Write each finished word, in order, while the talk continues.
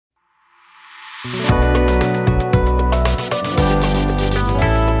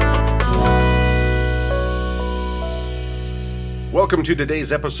Welcome to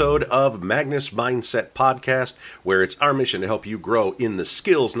today's episode of Magnus Mindset Podcast, where it's our mission to help you grow in the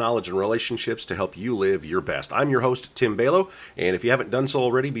skills, knowledge, and relationships to help you live your best. I'm your host, Tim Balo, and if you haven't done so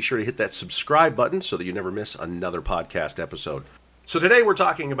already, be sure to hit that subscribe button so that you never miss another podcast episode. So today we're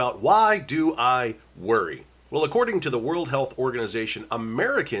talking about why do I worry? Well, according to the World Health Organization,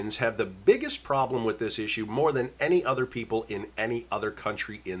 Americans have the biggest problem with this issue more than any other people in any other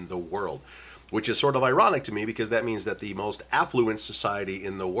country in the world. Which is sort of ironic to me because that means that the most affluent society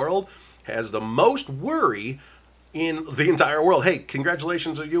in the world has the most worry in the entire world. Hey,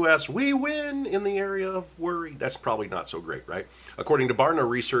 congratulations to U.S. We win in the area of worry. That's probably not so great, right? According to Barna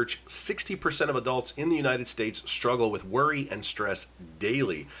research, 60% of adults in the United States struggle with worry and stress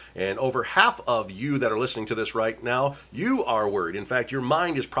daily. And over half of you that are listening to this right now, you are worried. In fact, your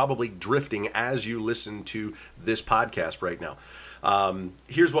mind is probably drifting as you listen to this podcast right now.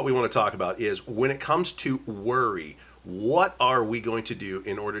 Here's what we want to talk about is when it comes to worry, what are we going to do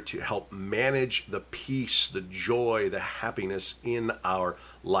in order to help manage the peace, the joy, the happiness in our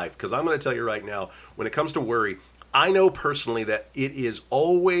life? Because I'm going to tell you right now, when it comes to worry, I know personally that it is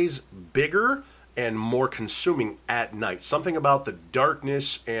always bigger and more consuming at night. Something about the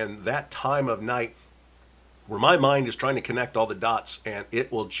darkness and that time of night where my mind is trying to connect all the dots, and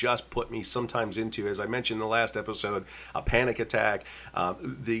it will just put me sometimes into, as I mentioned in the last episode, a panic attack.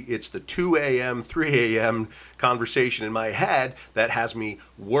 It's the 2 a.m., 3 a.m. conversation in my head that has me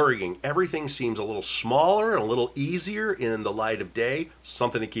worrying. Everything seems a little smaller and a little easier in the light of day.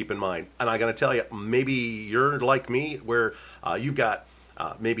 Something to keep in mind. And I got to tell you, maybe you're like me where you've got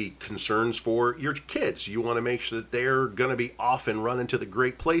maybe concerns for your kids. You want to make sure that they're going to be off and running to the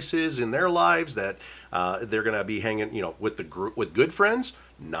great places in their lives, that they're going to be hanging, with with good friends,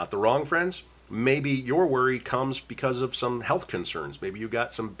 not the wrong friends. Maybe your worry comes because of some health concerns. Maybe you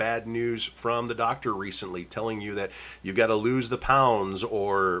got some bad news from the doctor recently telling you that you've got to lose the pounds,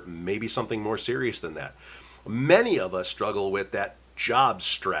 or maybe something more serious than that. Many of us struggle with that job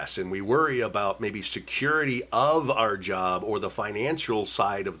stress, and we worry about maybe security of our job or the financial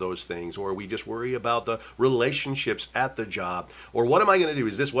side of those things, or we just worry about the relationships at the job, or what am I going to do?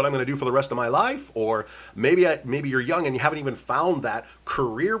 Is this what I'm going to do for the rest of my life? Or maybe you're young and you haven't even found that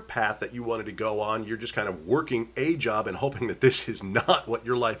career path that you wanted to go on. You're just kind of working a job and hoping that this is not what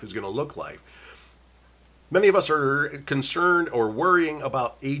your life is going to look like. Many of us are concerned or worrying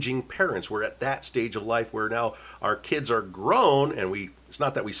about aging parents. We're at that stage of life where now our kids are grown, and it's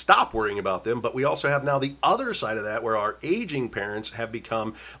not that we stop worrying about them, but we also have now the other side of that where our aging parents have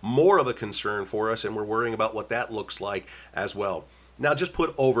become more of a concern for us, and we're worrying about what that looks like as well. Now, just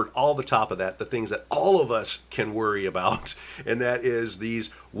put over all the top of that the things that all of us can worry about, and that is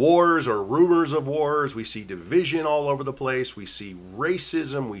these wars or rumors of wars. We see division all over the place. We see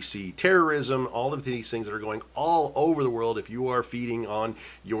racism. We see terrorism, all of these things that are going all over the world if you are feeding on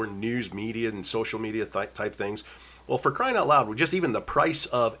your news media and social media type things. Well, for crying out loud, just even the price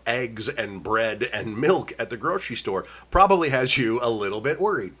of eggs and bread and milk at the grocery store probably has you a little bit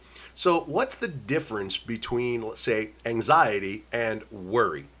worried. So what's the difference between, let's say, anxiety and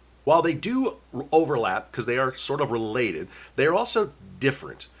worry? While they do overlap, because they are sort of related, they are also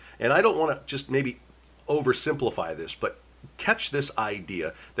different. And I don't want to just maybe oversimplify this, but catch this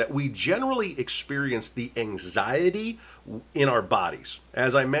idea that we generally experience the anxiety in our bodies.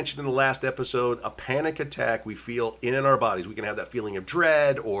 As I mentioned in the last episode, a panic attack we feel in our bodies. We can have that feeling of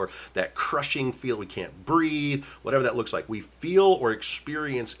dread or that crushing feel we can't breathe, whatever that looks like. We feel or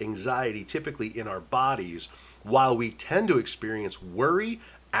experience anxiety typically in our bodies, while we tend to experience worry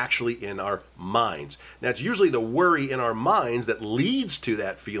actually in our minds. Now, it's usually the worry in our minds that leads to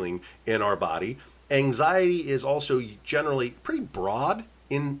that feeling in our body. Anxiety is also generally pretty broad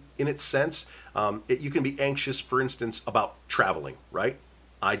in its sense. You can be anxious, for instance, about traveling, right?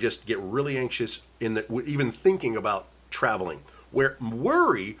 I just get really anxious even thinking about traveling, where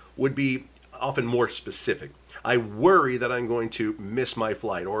worry would be often more specific. I worry that I'm going to miss my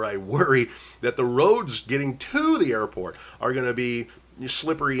flight, or I worry that the roads getting to the airport are going to be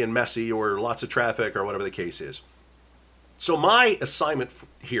slippery and messy, or lots of traffic, or whatever the case is. So my assignment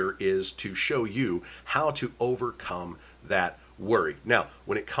here is to show you how to overcome that worry. Now,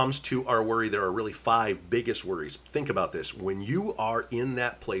 when it comes to our worry, there are really 5 biggest worries. Think about this. When you are in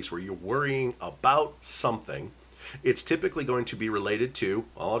that place where you're worrying about something, it's typically going to be related to,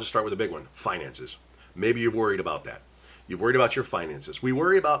 I'll just start with a big one, finances. Maybe you've worried about that. You've worried about your finances. We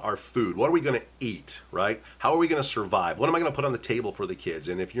worry about our food. What are we going to eat, right? How are we going to survive? What am I going to put on the table for the kids?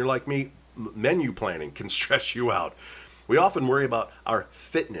 And if you're like me, menu planning can stress you out. We often worry about our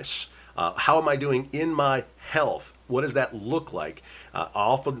fitness. How am I doing in my health? What does that look like?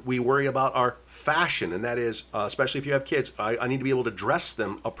 Often we worry about our fashion, and that is, especially if you have kids, I need to be able to dress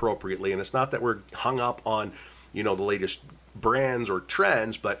them appropriately. And it's not that we're hung up on, the latest brands or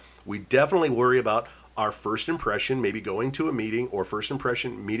trends, but we definitely worry about our first impression, maybe going to a meeting, or first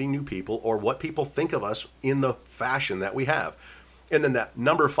impression meeting new people, or what people think of us in the fashion that we have. And then that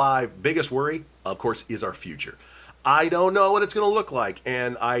number 5 biggest worry, of course, is our future. I don't know what it's going to look like.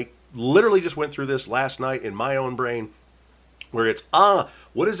 And I literally just went through this last night in my own brain, where it's,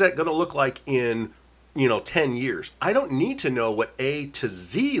 what is that going to look like in 10 years? I don't need to know what A to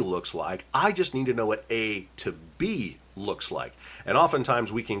Z looks like. I just need to know what A to B looks like. And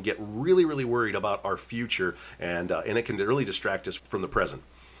oftentimes we can get really, really worried about our future, and it can really distract us from the present.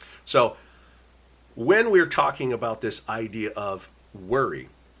 So when we're talking about this idea of worry,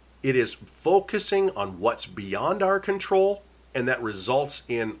 it is focusing on what's beyond our control, and that results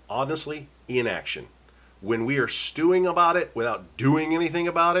in, honestly, inaction. When we are stewing about it without doing anything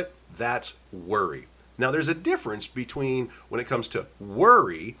about it, that's worry. Now, there's a difference between when it comes to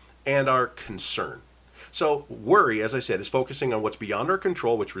worry and our concern. So worry, as I said, is focusing on what's beyond our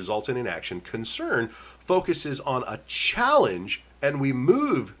control, which results in inaction. Concern focuses on a challenge, and we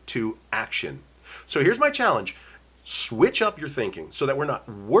move to action. So here's my challenge. Switch up your thinking so that we're not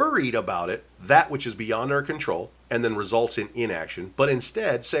worried about it, that which is beyond our control, and then results in inaction, but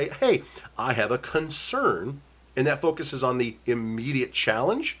instead say, hey, I have a concern, and that focuses on the immediate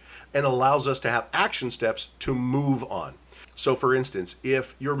challenge and allows us to have action steps to move on. So for instance,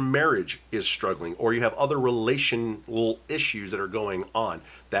 if your marriage is struggling or you have other relational issues that are going on,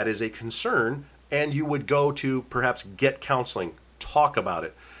 that is a concern, and you would go to perhaps get counseling, talk about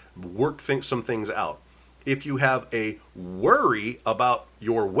it, work some things out. If you have a worry about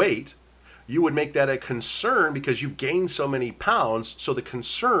your weight, you would make that a concern because you've gained so many pounds. So the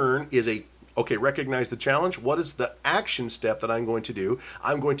concern is recognize the challenge. What is the action step that I'm going to do?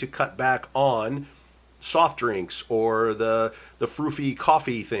 I'm going to cut back on soft drinks or the froofy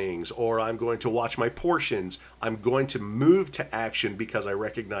coffee things, or I'm going to watch my portions. I'm going to move to action because I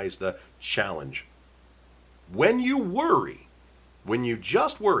recognize the challenge. When you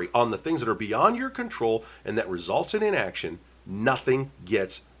just worry on the things that are beyond your control and that results in inaction, nothing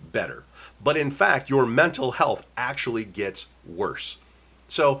gets better. But in fact, your mental health actually gets worse.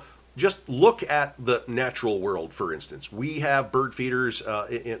 So just look at the natural world, for instance. We have bird feeders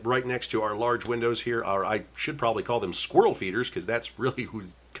right next to our large windows here. Or I should probably call them squirrel feeders, because that's really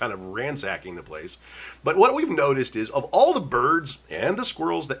who's kind of ransacking the place. But what we've noticed is, of all the birds and the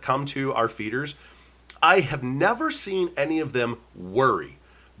squirrels that come to our feeders, I have never seen any of them worry.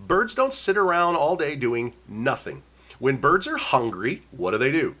 Birds don't sit around all day doing nothing. When birds are hungry, what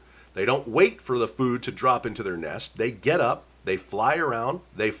do? They don't wait for the food to drop into their nest. They get up, they fly around,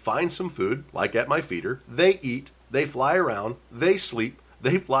 they find some food, like at my feeder, they eat, they fly around, they sleep,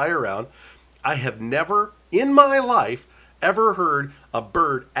 they fly around. I have never in my life ever heard a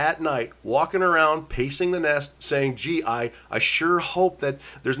bird at night walking around, pacing the nest, saying, gee, I sure hope that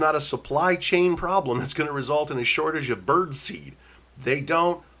there's not a supply chain problem that's going to result in a shortage of bird seed. They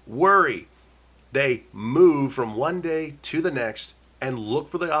don't worry. They move from one day to the next and look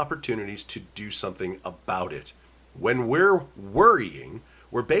for the opportunities to do something about it. When we're worrying,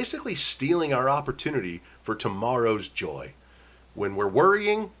 we're basically stealing our opportunity for tomorrow's joy. When we're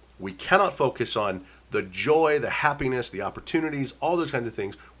worrying, we cannot focus on the joy, the happiness, the opportunities, all those kinds of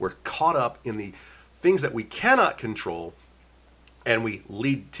things. We're caught up in the things that we cannot control, and we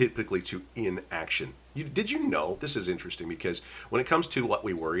lead typically to inaction. Did you know, this is interesting, because when it comes to what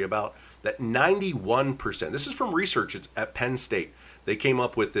we worry about, that 91%, this is from research at Penn State, they came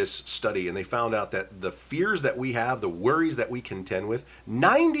up with this study and they found out that the fears that we have, the worries that we contend with,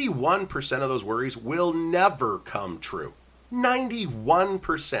 91% of those worries will never come true.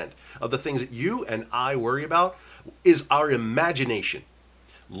 91% of the things that you and I worry about is our imagination.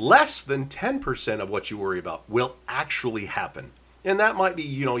 Less than 10% of what you worry about will actually happen. And that might be,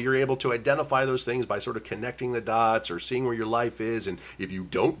 you're able to identify those things by sort of connecting the dots or seeing where your life is. And if you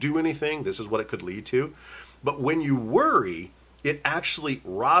don't do anything, this is what it could lead to. But when you worry, it actually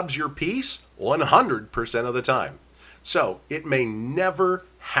robs your peace 100% of the time. So it may never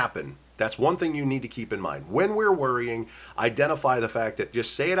happen. That's one thing you need to keep in mind. When we're worrying, identify the fact that,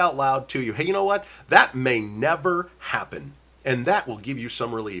 just say it out loud to you. Hey, you know what? That may never happen. And that will give you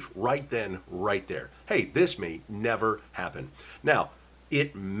some relief right then, right there. Hey, this may never happen. Now,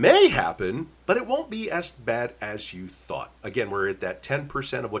 it may happen, but it won't be as bad as you thought. Again, we're at that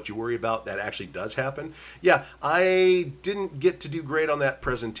 10% of what you worry about that actually does happen. Yeah, I didn't get to do great on that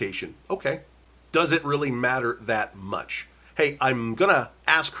presentation. Okay. Does it really matter that much? hey, I'm going to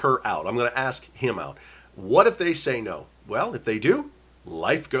ask her out. I'm going to ask him out. What if they say no? Well, if they do,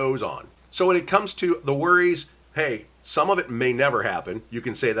 life goes on. So when it comes to the worries, hey, some of it may never happen. You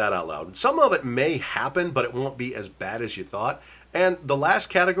can say that out loud. Some of it may happen, but it won't be as bad as you thought. And the last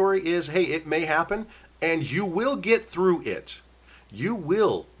category is, hey, it may happen, and you will get through it. You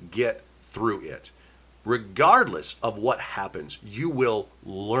will get through it. Regardless of what happens, you will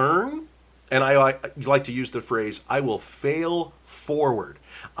learn. And I like to use the phrase, I will fail forward.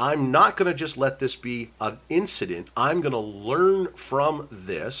 I'm not going to just let this be an incident. I'm going to learn from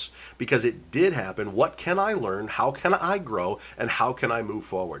this because it did happen. What can I learn? How can I grow? And how can I move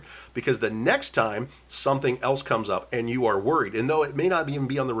forward? Because the next time something else comes up and you are worried, and though it may not even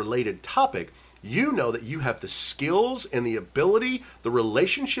be on the related topic, you know that you have the skills and the ability, the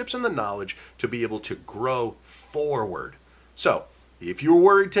relationships and the knowledge to be able to grow forward. So, if you're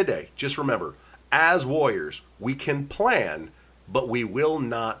worried today, just remember, as warriors, we can plan, but we will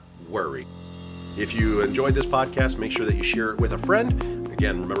not worry. If you enjoyed this podcast, make sure that you share it with a friend.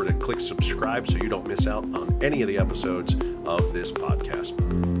 Again, remember to click subscribe so you don't miss out on any of the episodes of this podcast.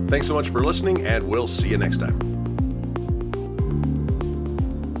 Thanks so much for listening, and we'll see you next time.